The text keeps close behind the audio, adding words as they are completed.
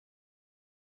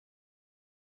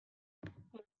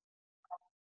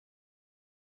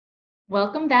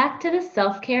Welcome back to the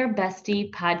Self-Care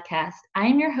Bestie podcast.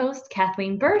 I'm your host,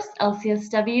 Kathleen Burst,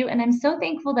 LCSW, and I'm so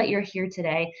thankful that you're here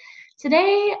today.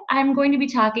 Today, I'm going to be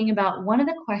talking about one of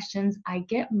the questions I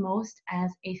get most as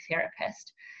a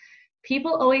therapist.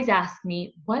 People always ask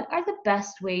me, what are the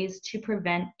best ways to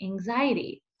prevent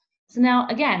anxiety? So now,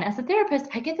 again, as a therapist,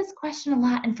 I get this question a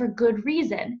lot and for good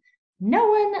reason. No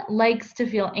one likes to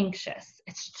feel anxious.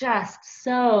 It's just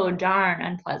so darn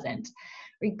unpleasant.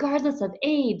 Regardless of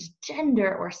age,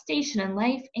 gender, or station in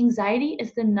life, anxiety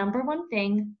is the number one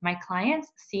thing my clients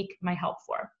seek my help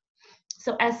for.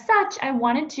 So, as such, I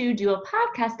wanted to do a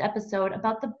podcast episode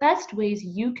about the best ways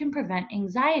you can prevent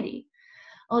anxiety.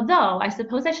 Although, I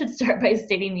suppose I should start by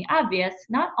stating the obvious,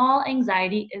 not all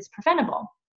anxiety is preventable.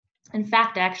 In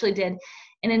fact, I actually did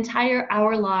an entire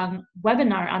hour-long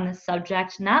webinar on this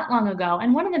subject not long ago,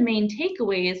 and one of the main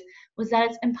takeaways was that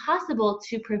it's impossible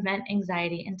to prevent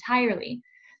anxiety entirely.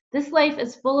 This life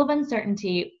is full of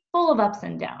uncertainty, full of ups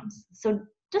and downs. So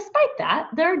despite that,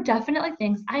 there are definitely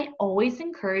things I always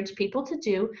encourage people to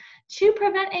do to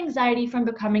prevent anxiety from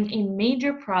becoming a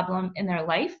major problem in their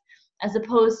life, as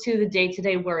opposed to the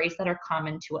day-to-day worries that are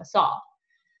common to us all.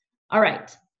 All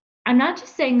right, I'm not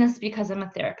just saying this because I'm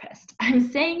a therapist.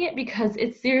 I'm saying it because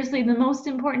it's seriously the most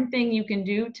important thing you can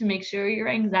do to make sure your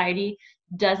anxiety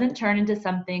doesn't turn into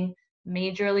something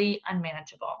majorly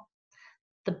unmanageable.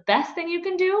 The best thing you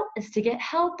can do is to get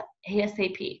help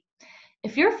ASAP.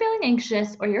 If you're feeling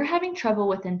anxious or you're having trouble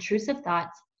with intrusive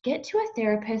thoughts, get to a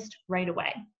therapist right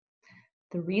away.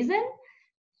 The reason?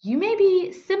 You may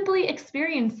be simply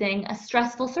experiencing a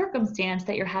stressful circumstance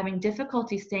that you're having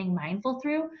difficulty staying mindful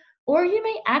through, or you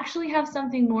may actually have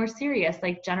something more serious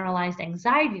like generalized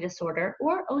anxiety disorder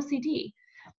or OCD.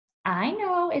 I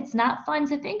know it's not fun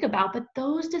to think about, but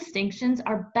those distinctions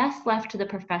are best left to the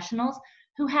professionals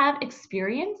who have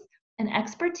experience and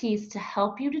expertise to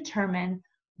help you determine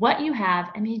what you have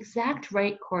and the exact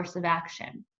right course of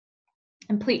action.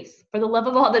 And please, for the love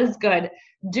of all that is good,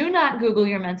 do not Google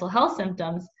your mental health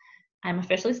symptoms. I'm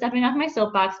officially stepping off my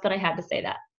soapbox, but I had to say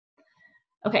that.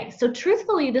 Okay, so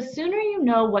truthfully, the sooner you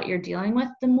know what you're dealing with,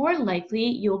 the more likely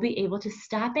you'll be able to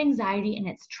stop anxiety in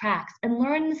its tracks and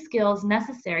learn the skills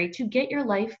necessary to get your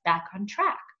life back on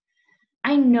track.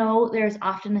 I know there's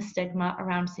often a stigma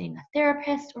around seeing a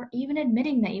therapist or even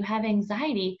admitting that you have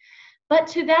anxiety, but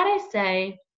to that I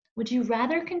say, would you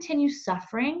rather continue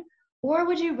suffering or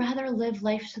would you rather live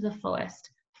life to the fullest,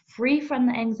 free from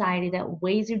the anxiety that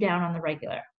weighs you down on the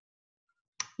regular?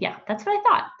 Yeah, that's what I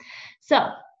thought. So,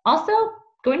 also,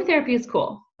 going to therapy is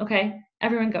cool, okay?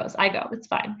 Everyone goes. I go. It's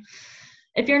fine.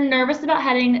 If you're nervous about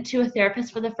heading to a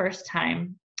therapist for the first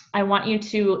time, I want you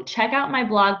to check out my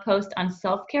blog post on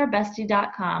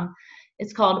selfcarebestie.com.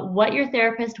 It's called What Your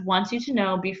Therapist Wants You to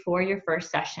Know Before Your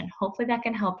First Session. Hopefully that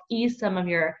can help ease some of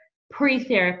your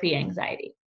pre-therapy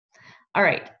anxiety. All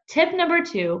right, tip number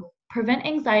 2, prevent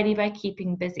anxiety by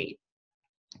keeping busy.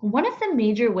 One of the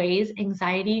major ways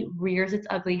anxiety rears its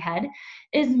ugly head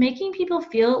is making people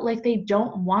feel like they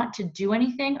don't want to do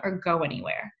anything or go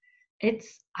anywhere.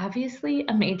 It's obviously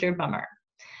a major bummer.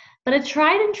 But a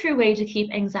tried and true way to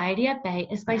keep anxiety at bay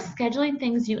is by scheduling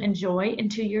things you enjoy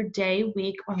into your day,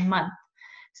 week, or month.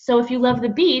 So if you love the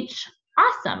beach,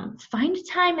 awesome. Find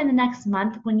time in the next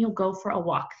month when you'll go for a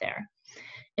walk there.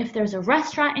 If there's a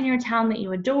restaurant in your town that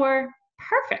you adore,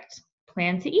 perfect.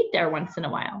 Plan to eat there once in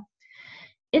a while.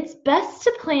 It's best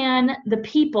to plan the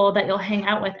people that you'll hang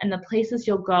out with and the places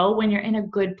you'll go when you're in a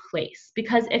good place.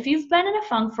 Because if you've been in a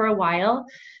funk for a while,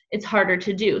 it's harder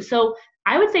to do. So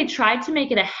I would say try to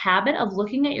make it a habit of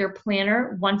looking at your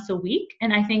planner once a week.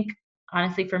 And I think,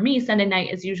 honestly, for me, Sunday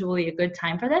night is usually a good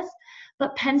time for this.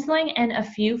 But penciling in a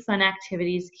few fun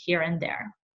activities here and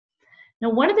there. Now,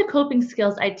 one of the coping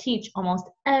skills I teach almost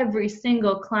every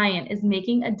single client is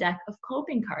making a deck of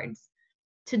coping cards.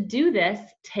 To do this,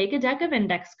 take a deck of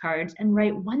index cards and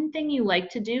write one thing you like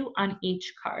to do on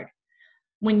each card.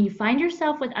 When you find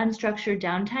yourself with unstructured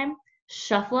downtime,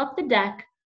 shuffle up the deck,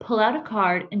 pull out a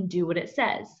card, and do what it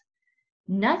says.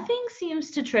 Nothing seems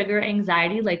to trigger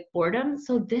anxiety like boredom,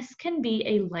 so this can be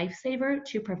a lifesaver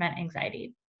to prevent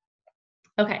anxiety.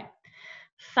 Okay,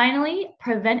 finally,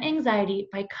 prevent anxiety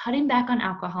by cutting back on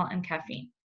alcohol and caffeine.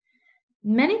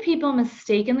 Many people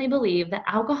mistakenly believe that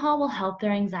alcohol will help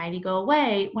their anxiety go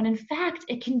away, when in fact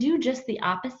it can do just the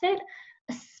opposite,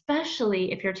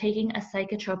 especially if you're taking a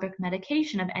psychotropic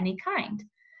medication of any kind.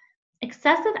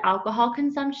 Excessive alcohol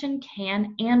consumption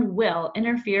can and will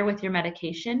interfere with your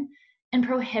medication and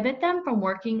prohibit them from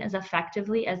working as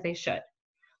effectively as they should.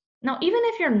 Now, even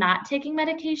if you're not taking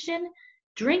medication,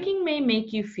 drinking may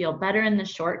make you feel better in the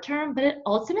short term, but it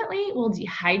ultimately will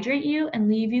dehydrate you and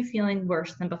leave you feeling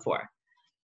worse than before.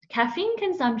 Caffeine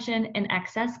consumption in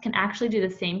excess can actually do the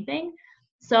same thing.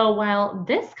 So while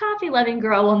this coffee-loving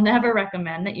girl will never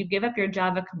recommend that you give up your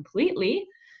Java completely,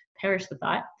 perish the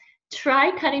thought,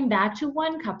 try cutting back to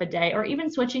 1 cup a day or even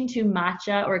switching to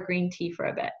matcha or green tea for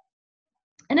a bit.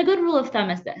 And a good rule of thumb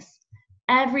is this: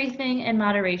 everything in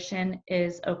moderation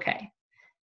is okay.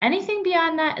 Anything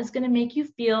beyond that is going to make you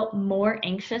feel more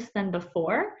anxious than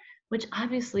before, which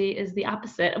obviously is the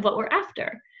opposite of what we're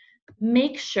after.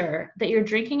 Make sure that you're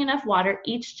drinking enough water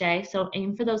each day, so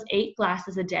aim for those 8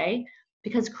 glasses a day,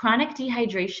 because chronic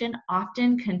dehydration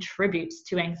often contributes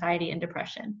to anxiety and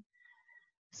depression.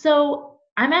 So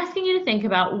I'm asking you to think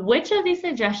about which of these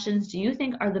suggestions do you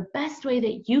think are the best way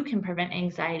that you can prevent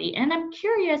anxiety? And I'm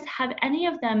curious, have any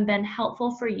of them been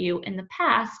helpful for you in the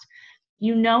past?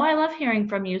 You know I love hearing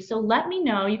from you, so let me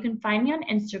know. You can find me on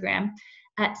Instagram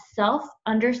at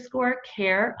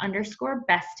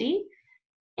self_care_bestie.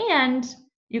 And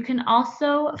you can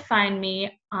also find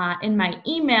me in my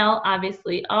email,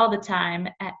 obviously, all the time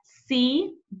at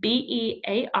cbearse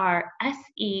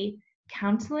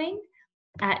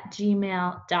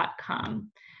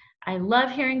counseling@gmail.com. I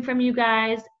love hearing from you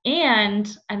guys,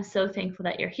 and I'm so thankful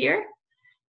that you're here.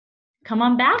 Come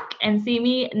on back and see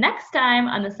me next time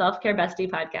on the Self-Care Bestie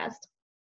podcast.